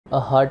A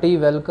hearty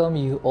welcome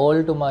you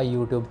all to my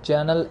YouTube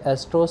channel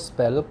Astro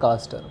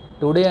Spellcaster.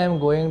 Today I am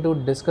going to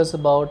discuss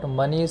about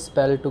money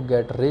spell to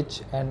get rich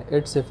and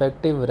its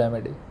effective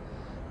remedy.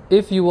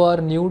 If you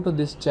are new to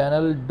this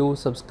channel, do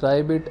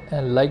subscribe it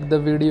and like the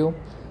video.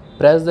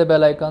 Press the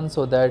bell icon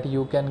so that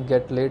you can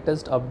get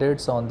latest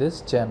updates on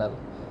this channel.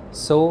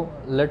 So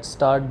let's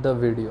start the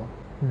video.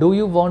 Do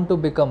you want to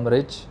become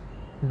rich?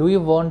 Do you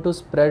want to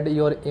spread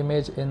your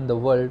image in the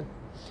world?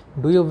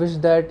 Do you wish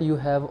that you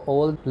have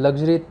all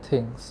luxury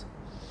things?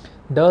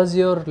 Does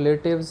your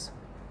relatives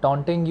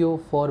taunting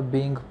you for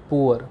being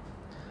poor?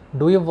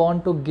 Do you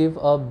want to give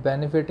a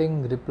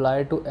benefiting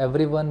reply to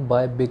everyone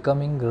by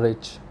becoming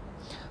rich?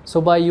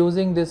 So by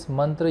using this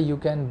mantra you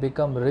can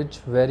become rich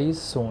very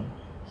soon.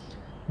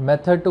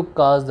 Method to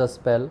cast the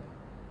spell.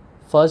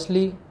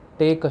 Firstly,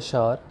 take a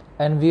shower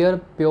and wear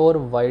pure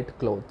white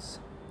clothes.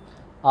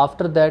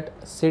 After that,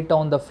 sit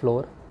on the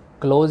floor,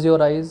 close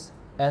your eyes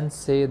and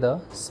say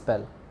the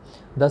spell.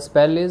 The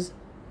spell is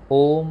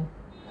Om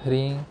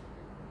Hrim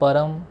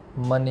Param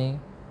Mani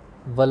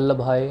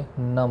Vallabhai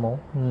Namo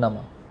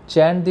Nama.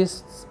 Chant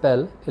this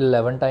spell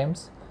 11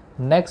 times.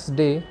 Next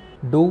day,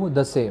 do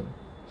the same.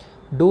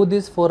 Do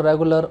this for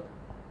regular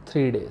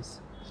 3 days.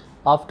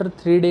 After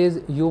 3 days,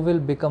 you will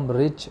become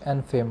rich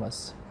and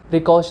famous.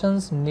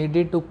 Precautions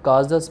needed to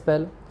cast the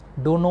spell.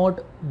 Do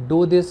not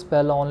do this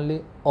spell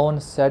only on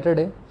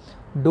Saturday.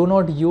 Do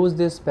not use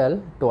this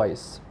spell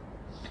twice.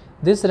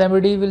 This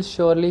remedy will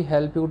surely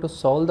help you to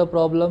solve the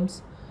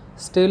problems.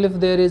 Still, if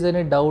there is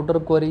any doubt or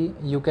query,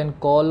 you can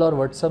call or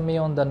WhatsApp me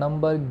on the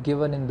number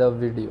given in the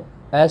video.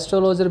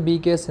 Astrologer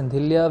BK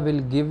Sindhilya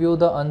will give you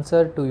the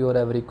answer to your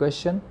every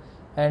question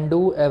and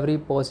do every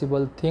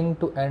possible thing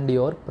to end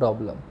your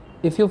problem.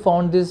 If you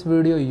found this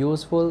video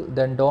useful,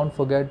 then don't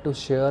forget to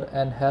share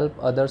and help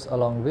others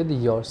along with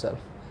yourself.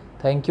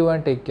 Thank you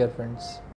and take care, friends.